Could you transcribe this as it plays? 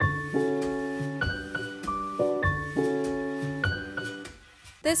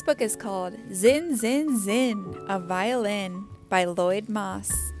This book is called Zin, Zin, Zin, a Violin by Lloyd.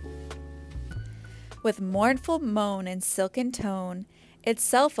 With mournful moan and silken tone,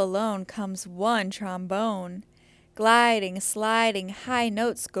 itself alone comes one trombone. Gliding, sliding, high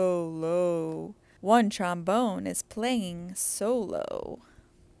notes go low. One trombone is playing solo.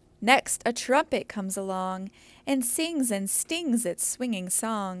 Next, a trumpet comes along and sings and stings its swinging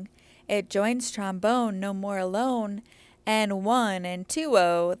song. It joins trombone no more alone, and one and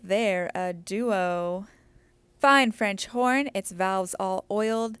two-o, they're a duo. Fine French horn, its valves all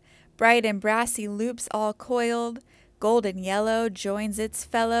oiled, bright and brassy loops all coiled, golden yellow joins its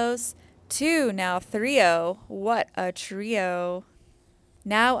fellows. Two, now three-o, what a trio!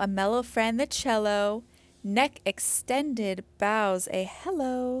 Now a mellow friend the cello, neck extended bows a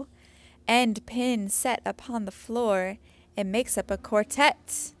hello. End pin set upon the floor, it makes up a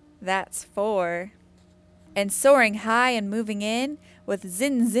quartet, that's four. And soaring high and moving in, with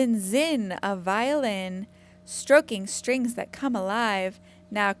zin, zin, zin, a violin, stroking strings that come alive,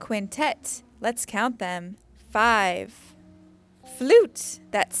 now quintet, let's count them, 5. Flute,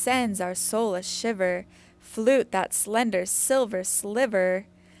 that sends our soul a shiver, flute, that slender silver sliver,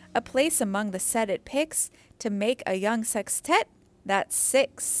 a place among the set it picks, to make a young sextet, that's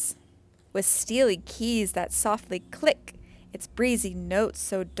 6. With steely keys that softly click, its breezy notes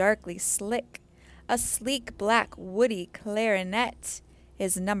so darkly slick, a sleek black woody clarinet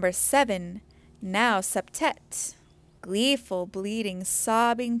is number 7, now septet. Gleeful, bleeding,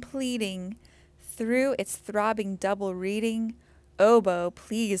 sobbing, pleading, through its throbbing double reading, oboe,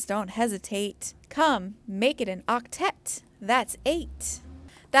 please don't hesitate. Come, make it an octet, that's 8.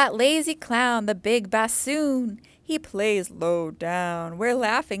 That lazy clown, the big bassoon, he plays low down, we're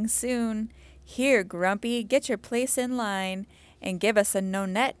laughing soon. Here, Grumpy, get your place in line, and give us a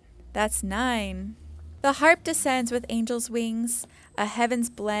nonette, that's 9. The harp descends with angels' wings, a heaven's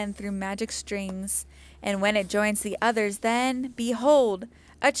blend through magic strings, and when it joins the others then, behold,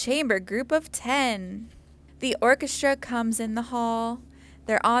 a chamber group of 10. The orchestra comes in the hall,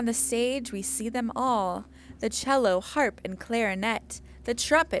 they're on the stage, we see them all, the cello, harp, and clarinet, the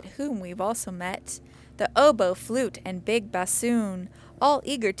trumpet, whom we've also met, the oboe, flute, and big bassoon, all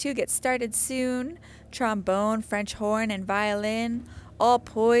eager to get started soon, trombone, French horn, and violin, all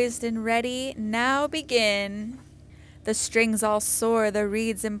poised and ready, now begin. The strings all soar, the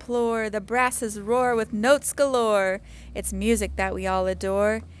reeds implore, the brasses roar with notes galore. It's music that we all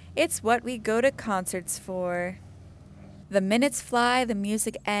adore, it's what we go to concerts for. The minutes fly, the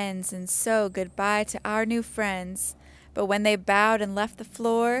music ends, and so goodbye to our new friends. But when they bowed and left the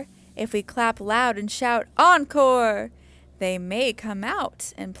floor, if we clap loud and shout encore, they may come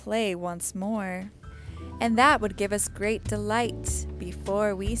out and play once more. And that would give us great delight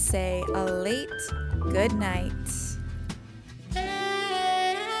before we say a late good night.